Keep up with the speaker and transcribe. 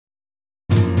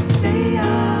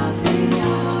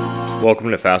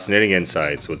Welcome to Fascinating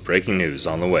Insights with breaking news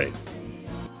on the way.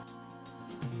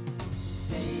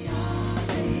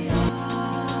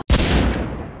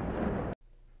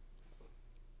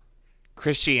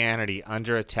 Christianity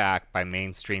under attack by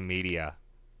mainstream media.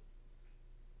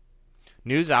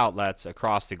 News outlets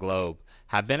across the globe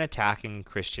have been attacking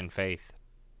Christian faith.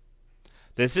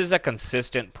 This is a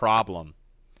consistent problem,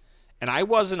 and I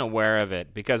wasn't aware of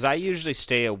it because I usually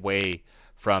stay away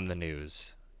from the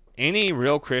news. Any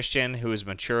real Christian who is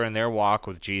mature in their walk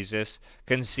with Jesus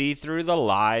can see through the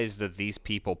lies that these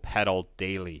people peddle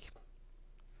daily.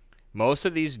 Most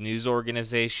of these news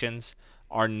organizations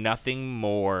are nothing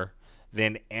more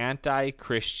than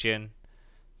anti-Christian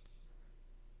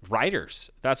writers.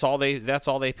 That's all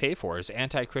they pay for is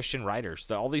anti-Christian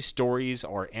writers. All these stories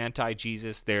are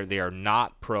anti-Jesus. They are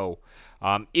not pro.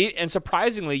 And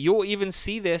surprisingly, you'll even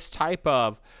see this type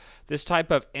of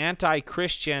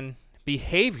anti-Christian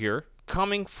behavior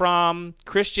coming from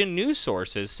Christian news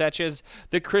sources such as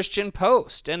the Christian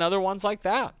Post and other ones like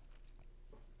that.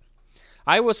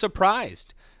 I was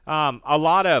surprised. A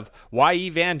lot of why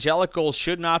evangelicals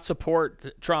should not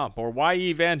support Trump or why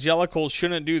evangelicals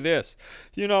shouldn't do this.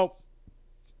 You know,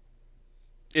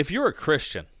 if you're a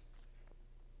Christian,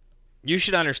 you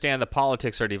should understand that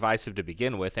politics are divisive to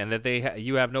begin with and that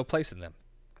you have no place in them.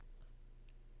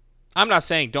 I'm not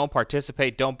saying don't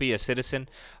participate, don't be a citizen.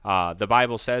 The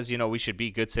Bible says, we should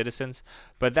be good citizens,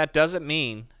 but that doesn't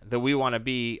mean that we want to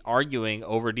be arguing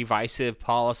over divisive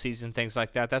policies and things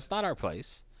like that. That's not our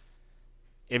place.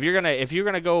 If you're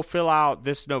gonna go fill out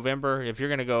this November, if you're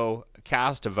gonna go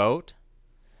cast a vote,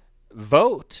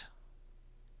 vote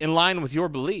in line with your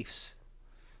beliefs.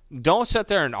 Don't sit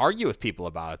there and argue with people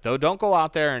about it, though. Don't go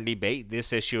out there and debate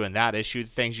this issue and that issue,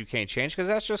 things you can't change, because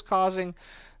that's just causing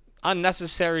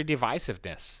unnecessary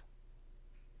divisiveness.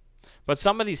 But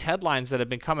some of these headlines that have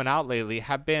been coming out lately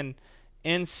have been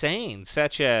insane,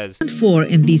 such as for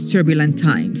in these turbulent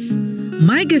times.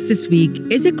 My guest this week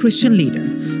is a Christian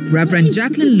leader, Reverend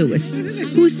Jacqueline Lewis,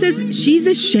 who says she's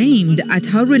ashamed at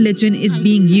how religion is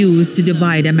being used to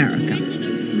divide America.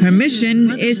 Her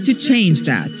mission is to change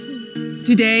that.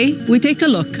 Today, we take a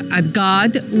look at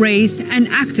God, race, and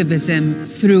activism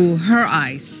through her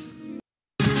eyes.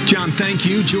 John, thank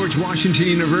you. George Washington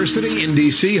University in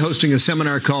D.C. hosting a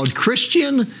seminar called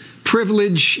Christian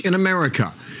Privilege in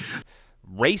America.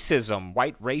 Racism,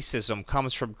 white racism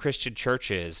comes from Christian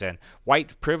churches, and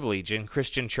white privilege in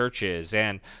Christian churches,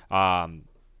 and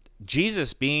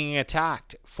Jesus being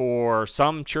attacked for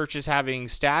some churches having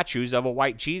statues of a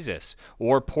white Jesus,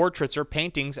 or portraits or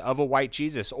paintings of a white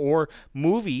Jesus, or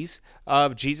movies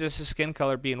of Jesus' skin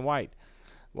color being white.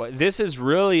 Well, this is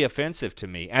really offensive to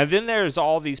me. And then there's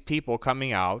all these people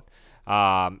coming out,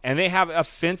 and they have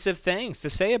offensive things to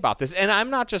say about this. And I'm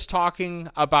not just talking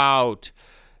about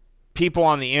people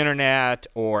on the internet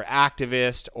or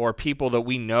activists or people that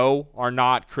we know are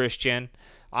not Christian.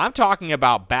 I'm talking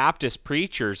about Baptist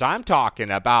preachers. I'm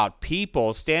talking about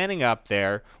people standing up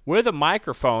there with a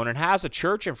microphone and has a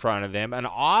church in front of them, an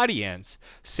audience,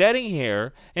 sitting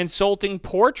here insulting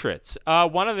portraits.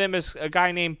 One of them is a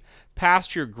guy named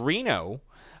Pastor Greeno,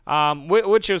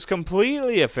 which was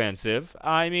completely offensive.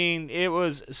 I mean, it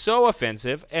was so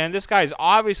offensive, and this guy is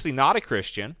obviously not a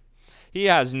Christian. He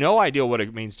has no idea what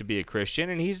it means to be a Christian,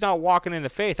 and he's not walking in the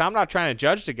faith. I'm not trying to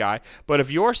judge the guy, but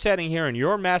if you're sitting here and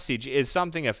your message is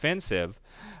something offensive,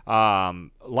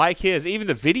 like his, even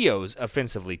the video's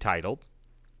offensively titled,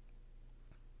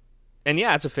 and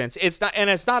yeah, it's offensive. It's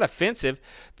not offensive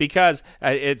because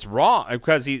it's wrong,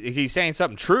 because he's saying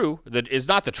something true that is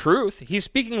not the truth. He's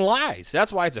speaking lies.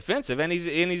 That's why it's offensive, and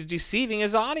he's deceiving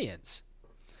his audience.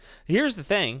 Here's the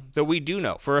thing that we do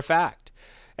know for a fact.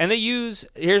 And here's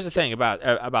the thing about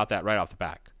that right off the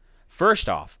back. First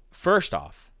off,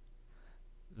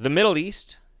 the Middle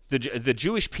East, the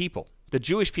Jewish people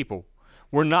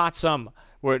were not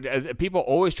people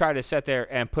always try to sit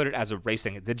there and put it as a race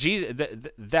thing.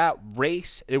 That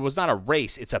race, it was not a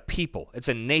race, it's a people, it's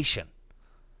a nation.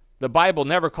 The Bible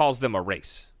never calls them a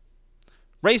race.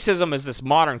 Racism is this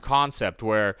modern concept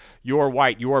where you're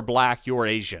white, you're black, you're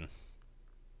Asian.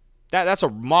 That's a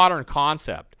modern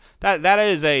concept. That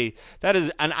is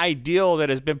an ideal that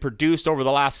has been produced over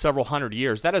the last several hundred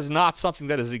years. That is not something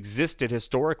that has existed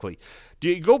historically.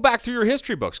 Go back through your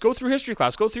history books. Go through history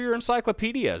class. Go through your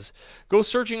encyclopedias. Go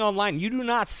searching online. You do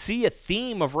not see a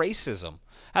theme of racism.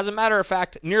 As a matter of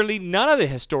fact, nearly none of the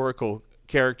historical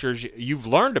characters you've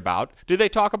learned about, do they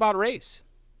talk about race?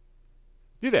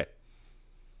 Do they?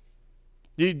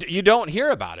 You don't hear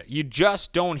about it. You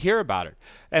just don't hear about it.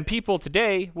 And people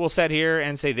today will sit here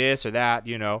and say this or that,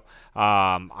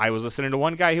 I was listening to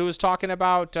one guy who was talking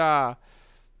about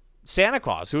Santa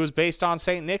Claus, who is based on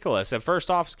St. Nicholas. And first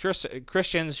off,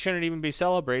 Christians shouldn't even be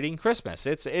celebrating Christmas.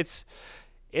 It's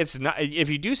not. If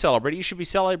you do celebrate it, you should be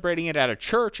celebrating it at a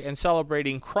church and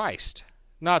celebrating Christ,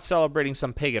 not celebrating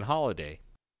some pagan holiday.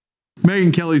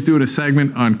 Megyn Kelly's doing a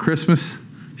segment on Christmas.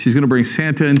 She's going to bring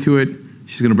Santa into it.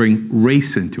 She's going to bring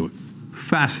race into it.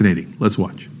 Fascinating. Let's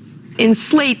watch. In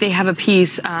Slate, they have a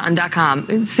piece on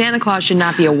 .com. Santa Claus should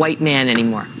not be a white man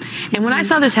anymore. And when I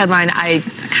saw this headline, I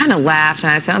kind of laughed,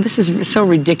 and I said, oh, this is so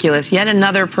ridiculous. Yet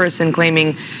another person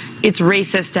claiming it's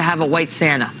racist to have a white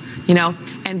Santa, you know?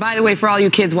 And by the way, for all you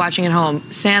kids watching at home,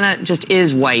 Santa just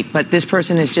is white, but this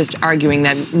person is just arguing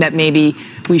that maybe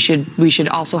we should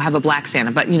also have a black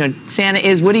Santa. But, you know, Santa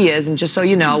is what he is, and just so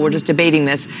you know, we're just debating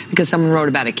this because someone wrote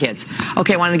about it, kids.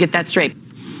 Okay, I wanted to get that straight.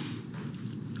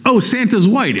 Oh, Santa's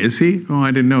white, is he? Oh, I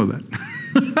didn't know that.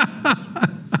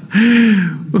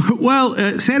 Well,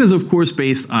 Santa's, of course,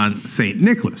 based on St.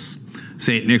 Nicholas.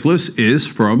 St. Nicholas is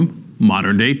from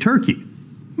modern-day Turkey.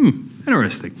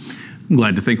 Interesting. I'm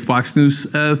glad to think Fox News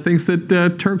thinks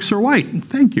that Turks are white.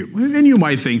 Thank you. And you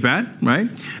might think that,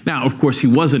 right? Now, of course, he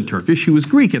wasn't Turkish. He was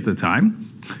Greek at the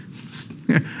time.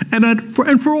 And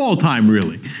for all time,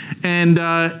 really. And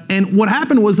what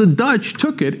happened was the Dutch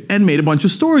took it and made a bunch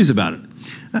of stories about it.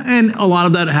 And a lot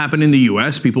of that happened in the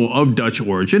U.S., people of Dutch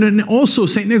origin. And also,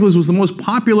 St. Nicholas was the most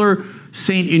popular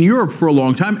saint in Europe for a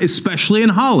long time, especially in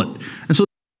Holland. And so,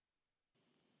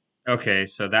 Okay,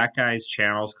 so that guy's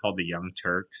channel is called The Young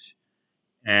Turks.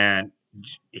 And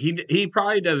he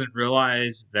probably doesn't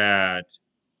realize that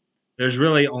there's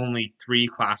really only 3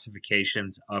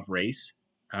 classifications of race.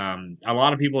 A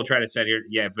lot of people try to say here,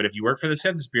 yeah, but if you work for the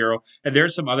Census Bureau, and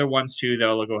there's some other ones too,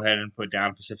 they'll go ahead and put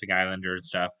down Pacific Islander and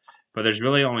stuff. But there's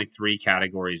really only 3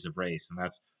 categories of race, and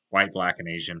that's white, black, and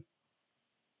Asian.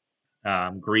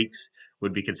 Greeks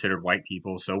would be considered white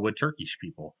people, so would Turkish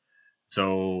people.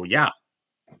 So, yeah,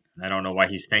 I don't know why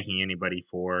he's thanking anybody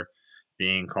for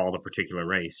being called a particular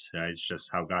race. It's just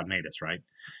how God made us, right?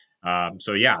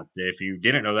 So, yeah, if you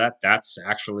didn't know that, that's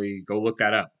actually, go look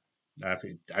that up.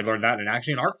 I learned that in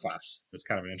actually an art class. That's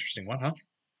kind of an interesting one, huh?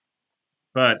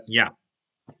 But, yeah.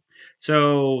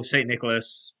 So, St.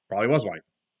 Nicholas probably was white.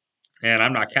 And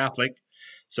I'm not Catholic,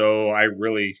 so I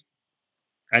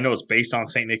know it's based on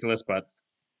St. Nicholas, but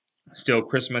still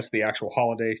Christmas, the actual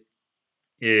holiday,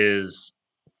 is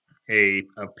a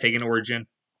pagan origin.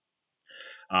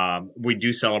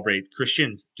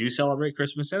 Christians do celebrate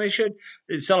Christmas, and they should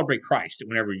celebrate Christ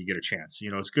whenever you get a chance.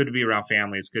 You know, it's good to be around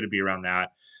family, it's good to be around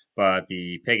that, but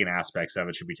the pagan aspects of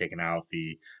it should be taken out.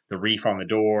 The wreath on the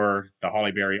door, the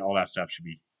holly berry, all that stuff should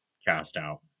be cast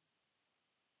out.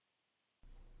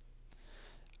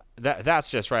 That's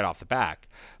just right off the back.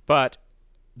 But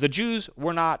the Jews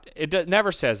were not, it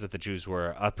never says that the Jews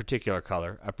were a particular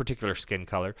color, a particular skin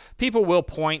color. People will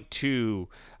point to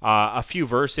a few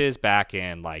verses back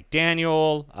in like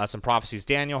Daniel, some prophecies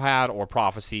Daniel had, or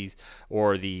prophecies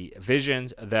or the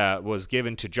visions that was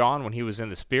given to John when he was in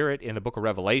the Spirit in the book of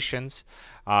Revelations.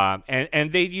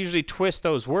 And they usually twist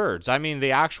those words. I mean,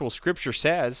 the actual scripture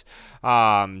says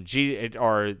that it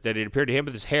appeared to him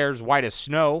with his hair as white as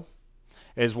snow,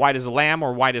 as white as a lamb,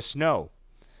 or white as snow,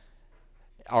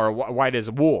 or white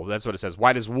as wool. That's what it says.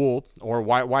 White as wool, or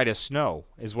white as snow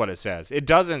is what it says. It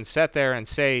doesn't sit there and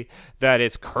say that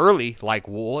it's curly like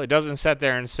wool. It doesn't sit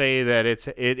there and say that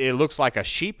it looks like a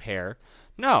sheep hair.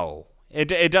 No.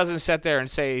 It doesn't sit there and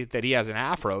say that he has an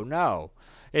afro. No.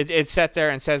 It sat there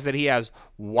and says that he has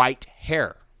white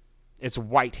hair. It's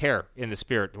white hair in the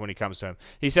Spirit when he comes to him.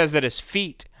 He says that his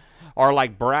feet are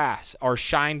like brass, or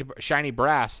shiny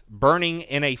brass burning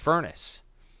in a furnace.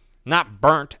 Not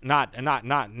burnt, not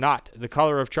the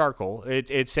color of charcoal.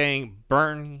 It's saying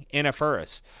burn in a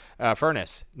furnace.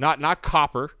 Not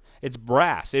copper. It's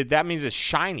brass. That means it's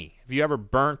shiny. If you ever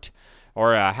burnt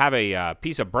or have a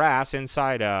piece of brass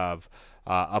inside of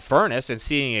a furnace and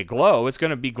seeing it glow, it's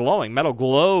going to be glowing. Metal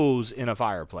glows in a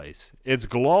fireplace. It's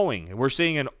glowing. We're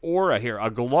seeing an aura here, a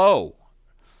glow,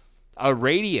 a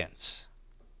radiance.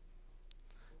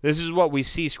 This is what we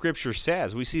see Scripture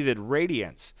says. We see that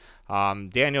radiance.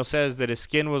 Daniel says that his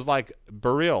skin was like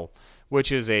beryl,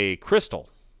 which is a crystal.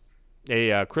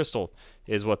 A crystal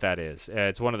is what that is.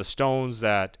 It's one of the stones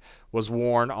that was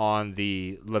worn on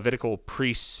the Levitical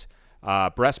priest's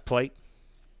breastplate.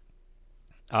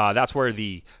 That's where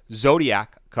the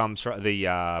zodiac comes from. The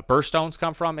birthstones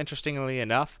come from, interestingly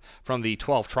enough, from the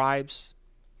 12 tribes.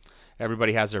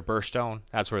 Everybody has their birthstone.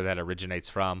 That's where that originates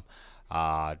from.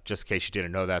 Just in case you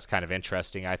didn't know, that's kind of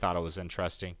interesting. I thought it was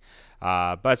interesting.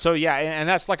 But so, yeah, and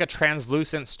that's like a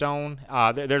translucent stone.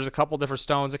 There's a couple different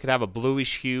stones. It could have a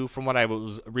bluish hue from what I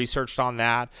was researched on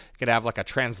that. It could have like a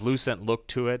translucent look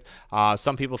to it.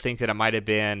 Some people think that it might have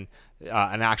been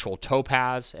an actual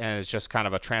topaz, and it's just kind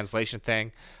of a translation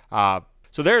thing.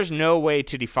 So there's no way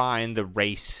to define the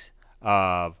race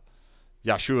of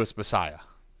Yeshua's Messiah.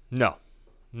 No.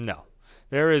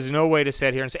 There is no way to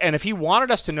sit here and say, and if he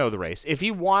wanted us to know the race, if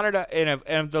he wanted, and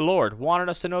if the Lord wanted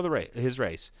us to know his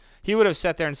race, he would have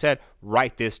sat there and said,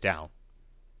 write this down.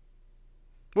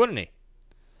 Wouldn't he?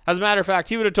 As a matter of fact,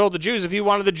 he would have told the Jews, if he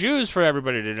wanted the Jews for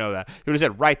everybody to know that, he would have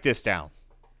said, write this down.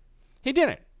 He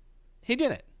didn't.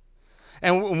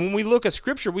 And when we look at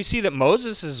Scripture, we see that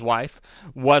Moses' wife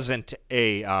wasn't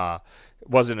a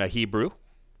Hebrew.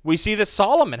 We see that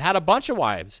Solomon had a bunch of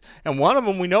wives, and one of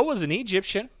them we know was an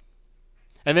Egyptian.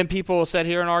 And then people will sit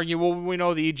here and argue, well, we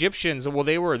know the Egyptians, well,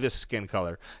 they were this skin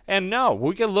color. And no,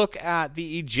 we can look at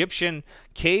the Egyptian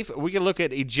cave, we can look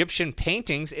at Egyptian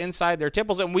paintings inside their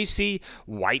temples, and we see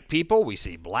white people, we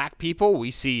see black people, we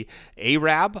see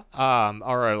Arab,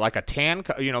 or like a tan,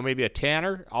 maybe a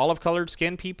tanner, olive-colored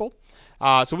skin people.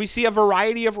 So we see a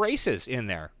variety of races in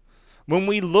there. When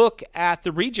we look at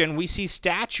the region, we see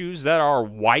statues that are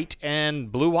white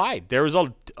and blue-eyed. There's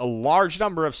a large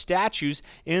number of statues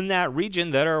in that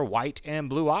region that are white and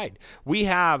blue-eyed. We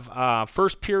have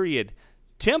first period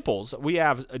temples. We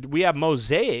have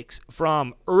mosaics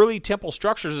from early temple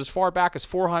structures as far back as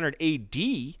 400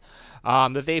 A.D.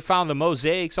 That they found the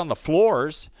mosaics on the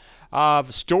floors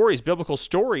of stories, biblical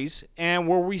stories, and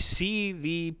where we see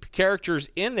the characters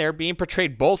in there being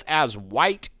portrayed both as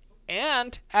white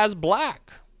and as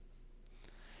black.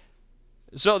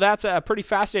 So that's pretty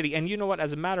fascinating. And you know what?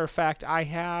 As a matter of fact, I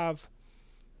have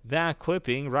that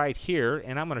clipping right here,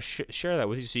 and I'm going to share that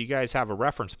with you so you guys have a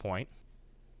reference point.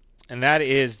 And that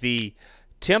is the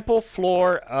temple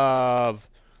floor of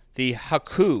the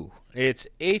Huqqu. It's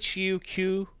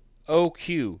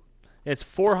Huqqoq. It's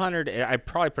 400. I'm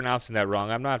probably pronouncing that wrong.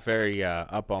 I'm not very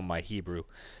up on my Hebrew.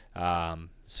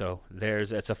 So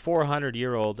it's a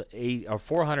 400-year-old or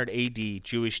 400 AD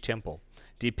Jewish temple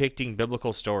depicting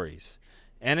biblical stories.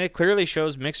 And it clearly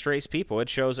shows mixed race people. It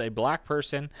shows a black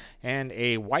person and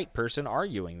a white person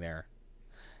arguing there.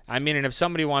 I mean, and if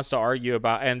somebody wants to argue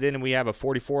about, and then we have a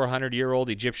 4,400-year-old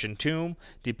Egyptian tomb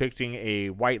depicting a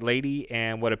white lady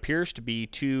and what appears to be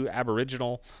two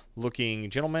Aboriginal-looking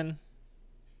gentlemen.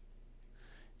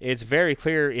 It's very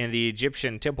clear in the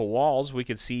Egyptian temple walls, we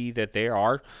could see that there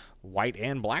are white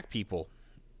and black people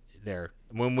there.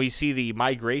 When we see the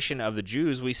migration of the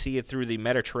Jews, we see it through the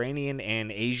Mediterranean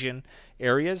and Asian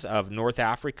areas of North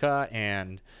Africa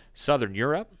and Southern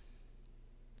Europe.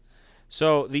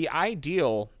 So the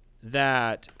ideal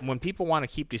that when people want to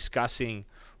keep discussing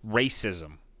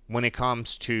racism when it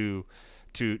comes to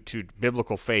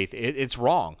biblical faith, it's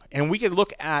wrong. And we could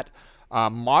look at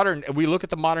we look at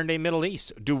the modern day Middle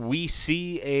East. Do we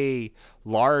see a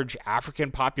large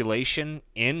African population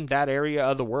in that area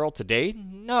of the world today?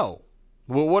 No.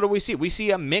 Well, what do we see? We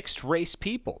see a mixed race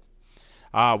people.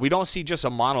 We don't see just a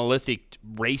monolithic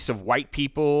race of white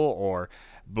people or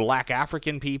black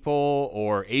African people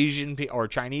or Asian or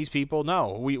Chinese people.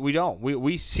 No, we don't.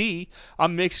 We see a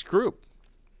mixed group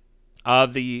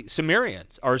of the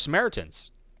Samaritans.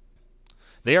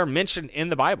 They are mentioned in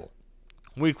the Bible.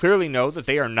 We clearly know that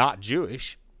they are not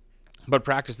Jewish, but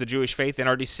practice the Jewish faith and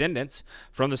are descendants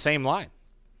from the same line.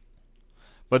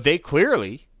 But they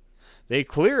clearly,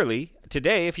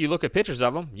 today, if you look at pictures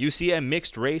of them, you see a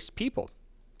mixed race people.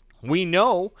 We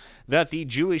know that the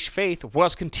Jewish faith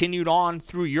was continued on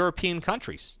through European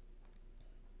countries.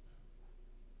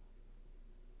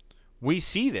 We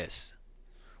see this.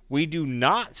 We do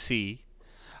not see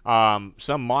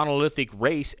some monolithic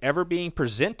race ever being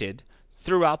presented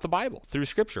throughout the Bible, through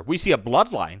Scripture. We see a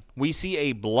bloodline.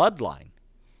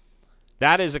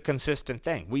 That is a consistent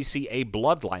thing. We see a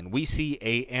bloodline. We see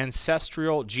a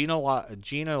ancestral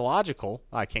genealogical.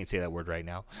 I can't say that word right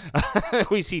now.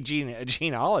 We see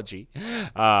genealogy.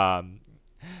 But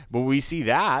we see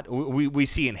that. We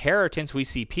see inheritance. We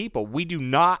see people. We do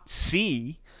not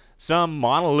see some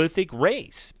monolithic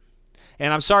race.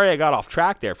 And I'm sorry I got off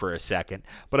track there for a second,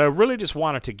 but I really just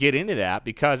wanted to get into that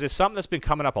because it's something that's been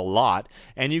coming up a lot,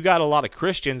 and you got a lot of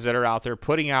Christians that are out there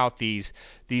putting out these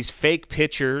fake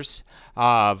pictures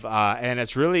of, and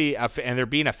it's really, and they're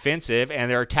being offensive, and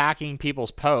they're attacking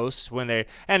people's posts when they,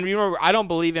 and remember, I don't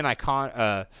believe in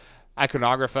iconography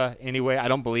anyway. I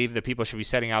don't believe that people should be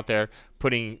sitting out there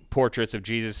putting portraits of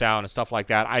Jesus out and stuff like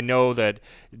that. I know that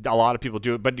a lot of people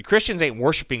do it, but the Christians ain't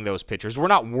worshiping those pictures. We're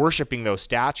not worshiping those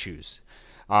statues.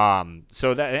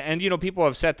 So that, and people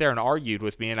have sat there and argued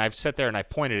with me, and I've sat there and I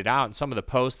pointed it out in some of the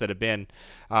posts that have been.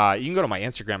 You can go to my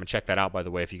Instagram and check that out, by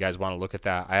the way, if you guys want to look at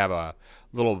that. I have a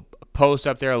little post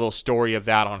up there, a little story of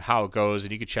that on how it goes,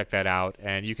 and you can check that out,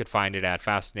 and you could find it at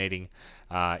Fascinating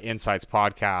Insights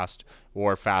Podcast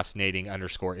or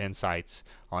Fascinating_Insights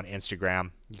on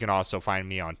Instagram. You can also find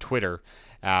me on Twitter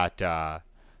at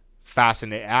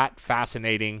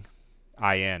Fascinating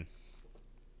IN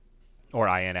or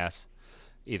INS,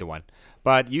 either one.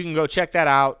 But you can go check that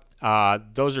out.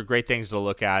 Those are great things to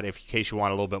look at in case you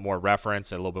want a little bit more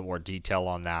reference and a little bit more detail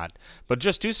on that. But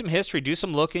just do some history, do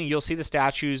some looking. You'll see the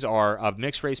statues are of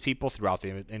mixed race people throughout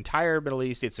the entire Middle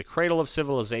East. It's a cradle of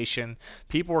civilization.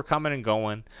 People were coming and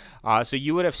going. So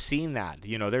you would have seen that.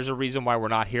 There's a reason why we're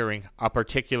not hearing a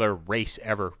particular race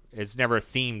ever. It's never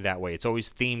themed that way. It's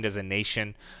always themed as a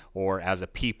nation or as a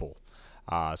people.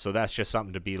 So that's just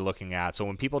something to be looking at. So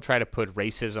when people try to put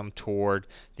racism toward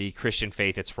the Christian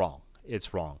faith, it's wrong.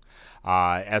 It's wrong.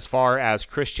 As far as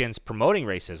Christians promoting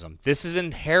racism, this is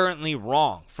inherently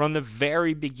wrong. From the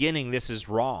very beginning, this is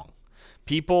wrong.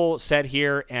 People sit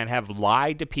here and have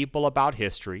lied to people about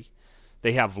history.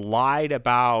 They have lied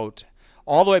about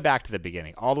all the way back to the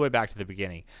beginning,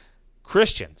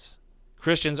 Christians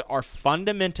are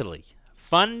fundamentally,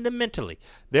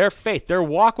 their faith, their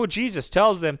walk with Jesus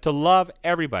tells them to love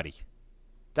everybody.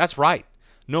 That's right.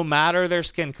 No matter their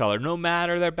skin color, no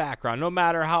matter their background, no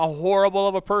matter how horrible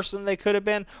of a person they could have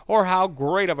been or how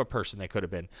great of a person they could have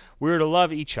been, we're to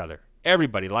love each other,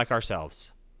 everybody like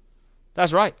ourselves.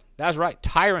 That's right.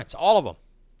 Tyrants, all of them.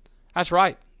 That's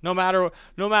right. No matter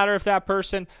if that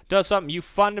person does something you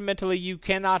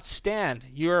cannot stand,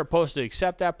 you're supposed to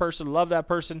accept that person, love that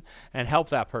person, and help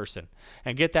that person,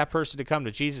 and get that person to come to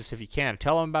Jesus if you can.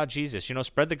 Tell him about Jesus.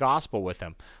 Spread the gospel with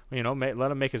him. Let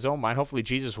him make his own mind. Hopefully,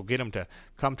 Jesus will get him to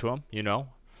come to him.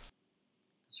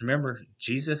 Just remember,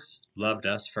 Jesus loved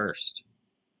us first.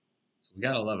 So we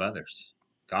got to love others.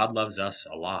 God loves us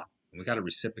a lot. And we got to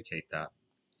reciprocate that.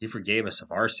 He forgave us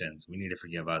of our sins. We need to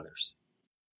forgive others.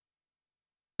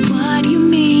 What you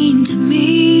mean to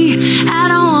me, I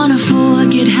don't wanna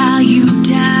forget how you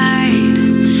died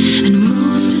and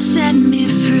rose to set me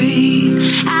free.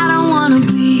 I don't wanna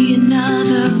be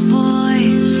another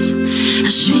voice,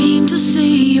 ashamed to say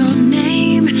your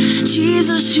name.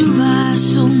 Jesus, you are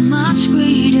so much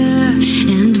greater,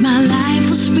 and my life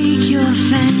will speak your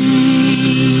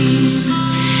fame.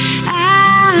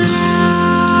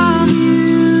 I love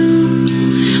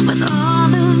you with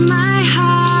all of my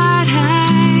heart.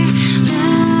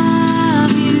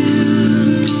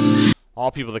 All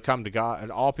people that come to God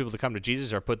and all people that come to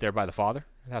Jesus are put there by the Father.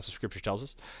 That's what Scripture tells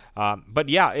us. But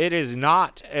yeah, it is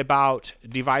not about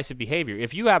divisive behavior.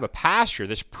 If you have a pastor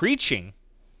that's preaching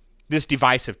this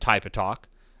divisive type of talk,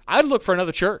 I'd look for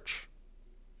another church.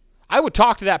 I would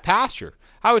talk to that pastor.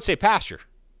 I would say, Pastor,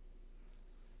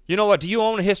 you know what? Do you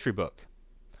own a history book?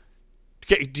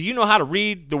 Do you know how to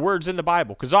read the words in the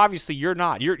Bible? Because obviously you're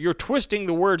not. You're twisting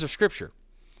the words of Scripture.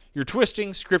 You're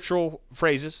twisting scriptural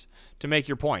phrases to make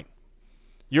your point.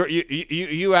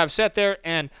 You have sat there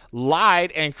and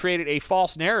lied and created a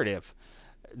false narrative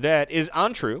that is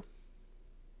untrue,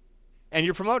 and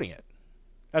you're promoting it.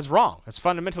 That's wrong. That's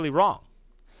fundamentally wrong.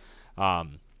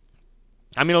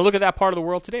 Look at that part of the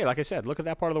world today. Like I said, look at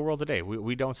that part of the world today.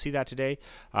 We don't see that today.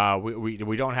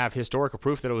 We don't have historical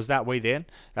proof that it was that way then.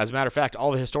 As a matter of fact,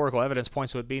 all the historical evidence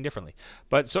points to it being differently.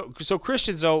 But so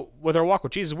Christians, though, with our walk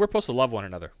with Jesus, we're supposed to love one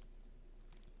another.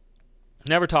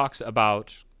 Never talks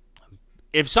about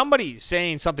if somebody's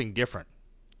saying something different,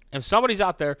 if somebody's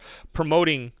out there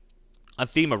promoting a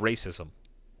theme of racism,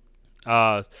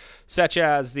 such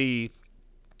as the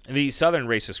southern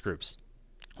racist groups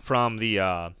from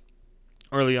the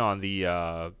early on, the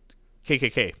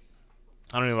KKK.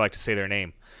 I don't even like to say their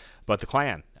name, but the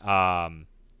Klan.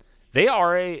 They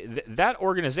are that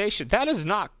organization that is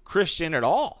not Christian at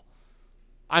all.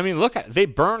 Look at it. They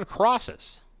burn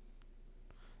crosses.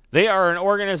 They are an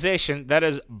organization that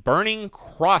is burning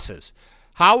crosses.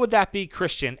 How would that be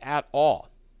Christian at all?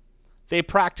 They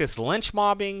practice lynch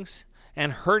mobbings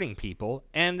and hurting people,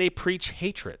 and they preach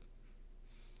hatred.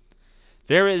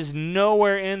 There is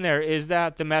nowhere in there is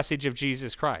that the message of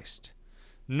Jesus Christ.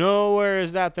 Nowhere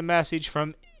is that the message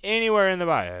from anywhere in the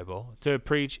Bible to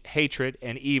preach hatred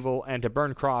and evil and to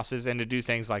burn crosses and to do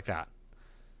things like that.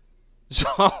 So,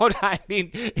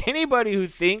 anybody who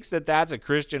thinks that that's a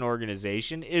Christian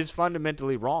organization is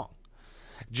fundamentally wrong.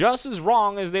 Just as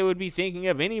wrong as they would be thinking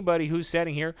of anybody who's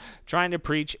sitting here trying to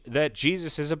preach that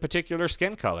Jesus is a particular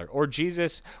skin color, or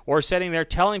sitting there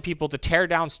telling people to tear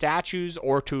down statues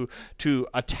or to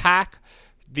attack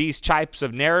these types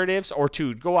of narratives or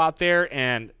to go out there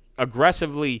and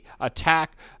aggressively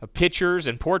attack pictures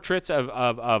and portraits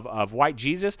of white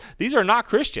Jesus, these are not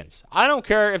Christians. I don't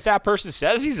care if that person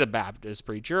says he's a Baptist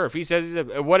preacher or if he says he's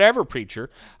a whatever preacher.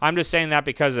 I'm just saying that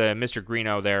because of Mr.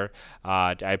 Greeno there.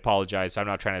 I apologize. I'm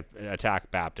not trying to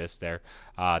attack Baptists there.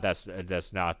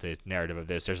 That's not the narrative of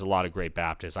this. There's a lot of great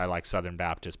Baptists. I like Southern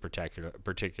Baptists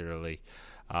particularly.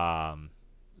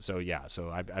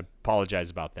 So I apologize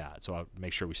about that. So I'll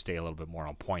make sure we stay a little bit more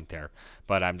on point there.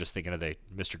 But I'm just thinking of the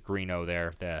Mr. Greeno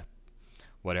there, the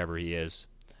whatever he is,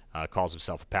 calls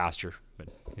himself a pastor, but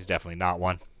he's definitely not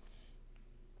one.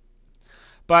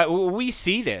 But we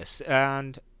see this,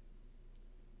 and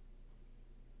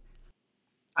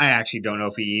I actually don't know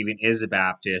if he even is a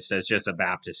Baptist. As just a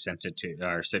Baptist sent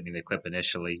me the clip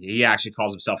initially. He actually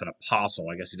calls himself an apostle.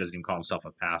 I guess he doesn't even call himself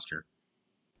a pastor.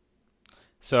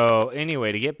 So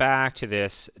anyway, to get back to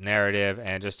this narrative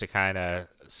and just to kind of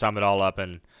sum it all up,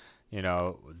 and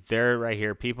they're right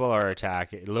here. People are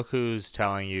attacking. Look who's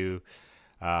telling you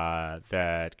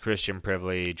that Christian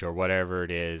privilege or whatever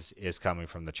it is coming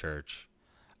from the church.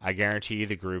 I guarantee you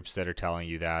the groups that are telling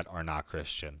you that are not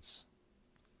Christians.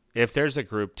 If there's a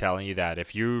group telling you that,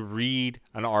 if you read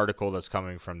an article that's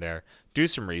coming from there, do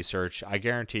some research. I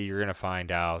guarantee you're going to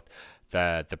find out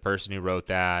that the person who wrote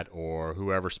that or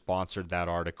whoever sponsored that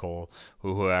article,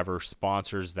 whoever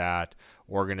sponsors that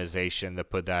organization that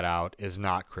put that out is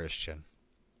not Christian.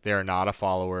 They are not a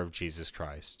follower of Jesus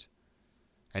Christ.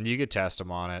 And you could test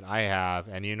them on it. I have.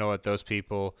 And you know what? Those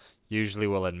people usually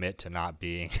will admit to not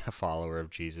being a follower of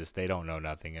Jesus. They don't know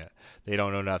nothing. They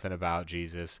don't know nothing about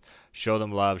Jesus. Show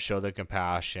them love. Show them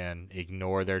compassion.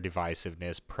 Ignore their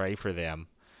divisiveness. Pray for them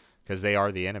because they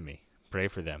are the enemy. Pray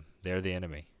for them. They're the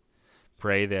enemy.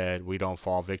 Pray that we don't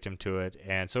fall victim to it.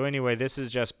 And so anyway, this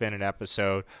has just been an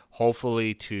episode,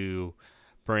 hopefully to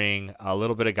bring a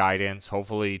little bit of guidance,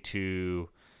 hopefully to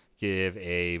give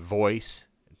a voice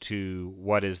to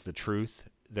what is the truth,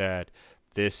 that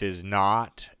this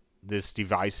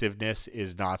divisiveness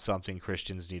is not something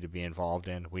Christians need to be involved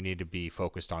in. We need to be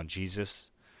focused on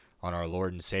Jesus, on our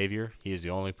Lord and Savior. He is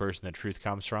the only person that truth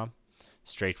comes from,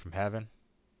 straight from heaven.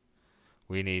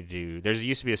 We need to, there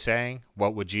used to be a saying,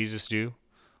 what would Jesus do?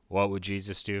 What would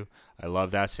Jesus do? I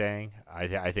love that saying.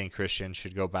 I think Christians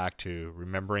should go back to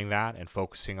remembering that and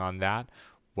focusing on that.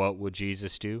 What would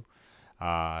Jesus do?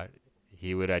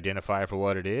 He would identify for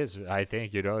what it is. I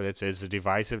think, it's a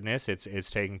divisiveness. It's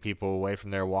taking people away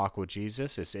from their walk with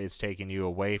Jesus. It's taking you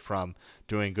away from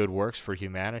doing good works for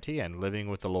humanity and living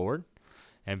with the Lord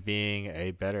and being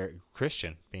a better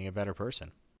Christian, being a better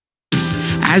person.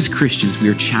 As Christians, we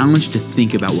are challenged to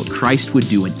think about what Christ would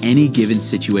do in any given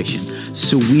situation,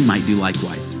 so we might do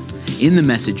likewise. In the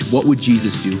message, What Would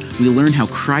Jesus Do?, we learn how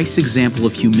Christ's example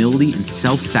of humility and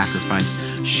self-sacrifice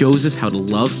shows us how to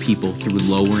love people through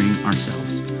lowering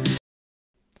ourselves.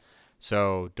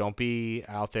 So don't be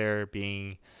out there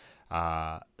being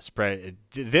spread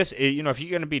this. If you're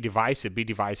going to be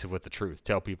divisive with the truth.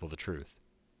 Tell people the truth.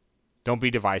 Don't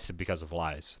be divisive because of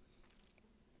lies.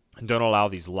 And don't allow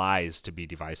these lies to be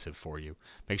divisive for you.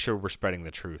 Make sure we're spreading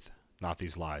the truth, not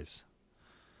these lies.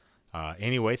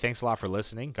 Anyway, thanks a lot for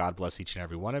listening. God bless each and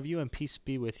every one of you, and peace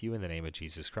be with you in the name of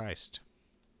Jesus Christ.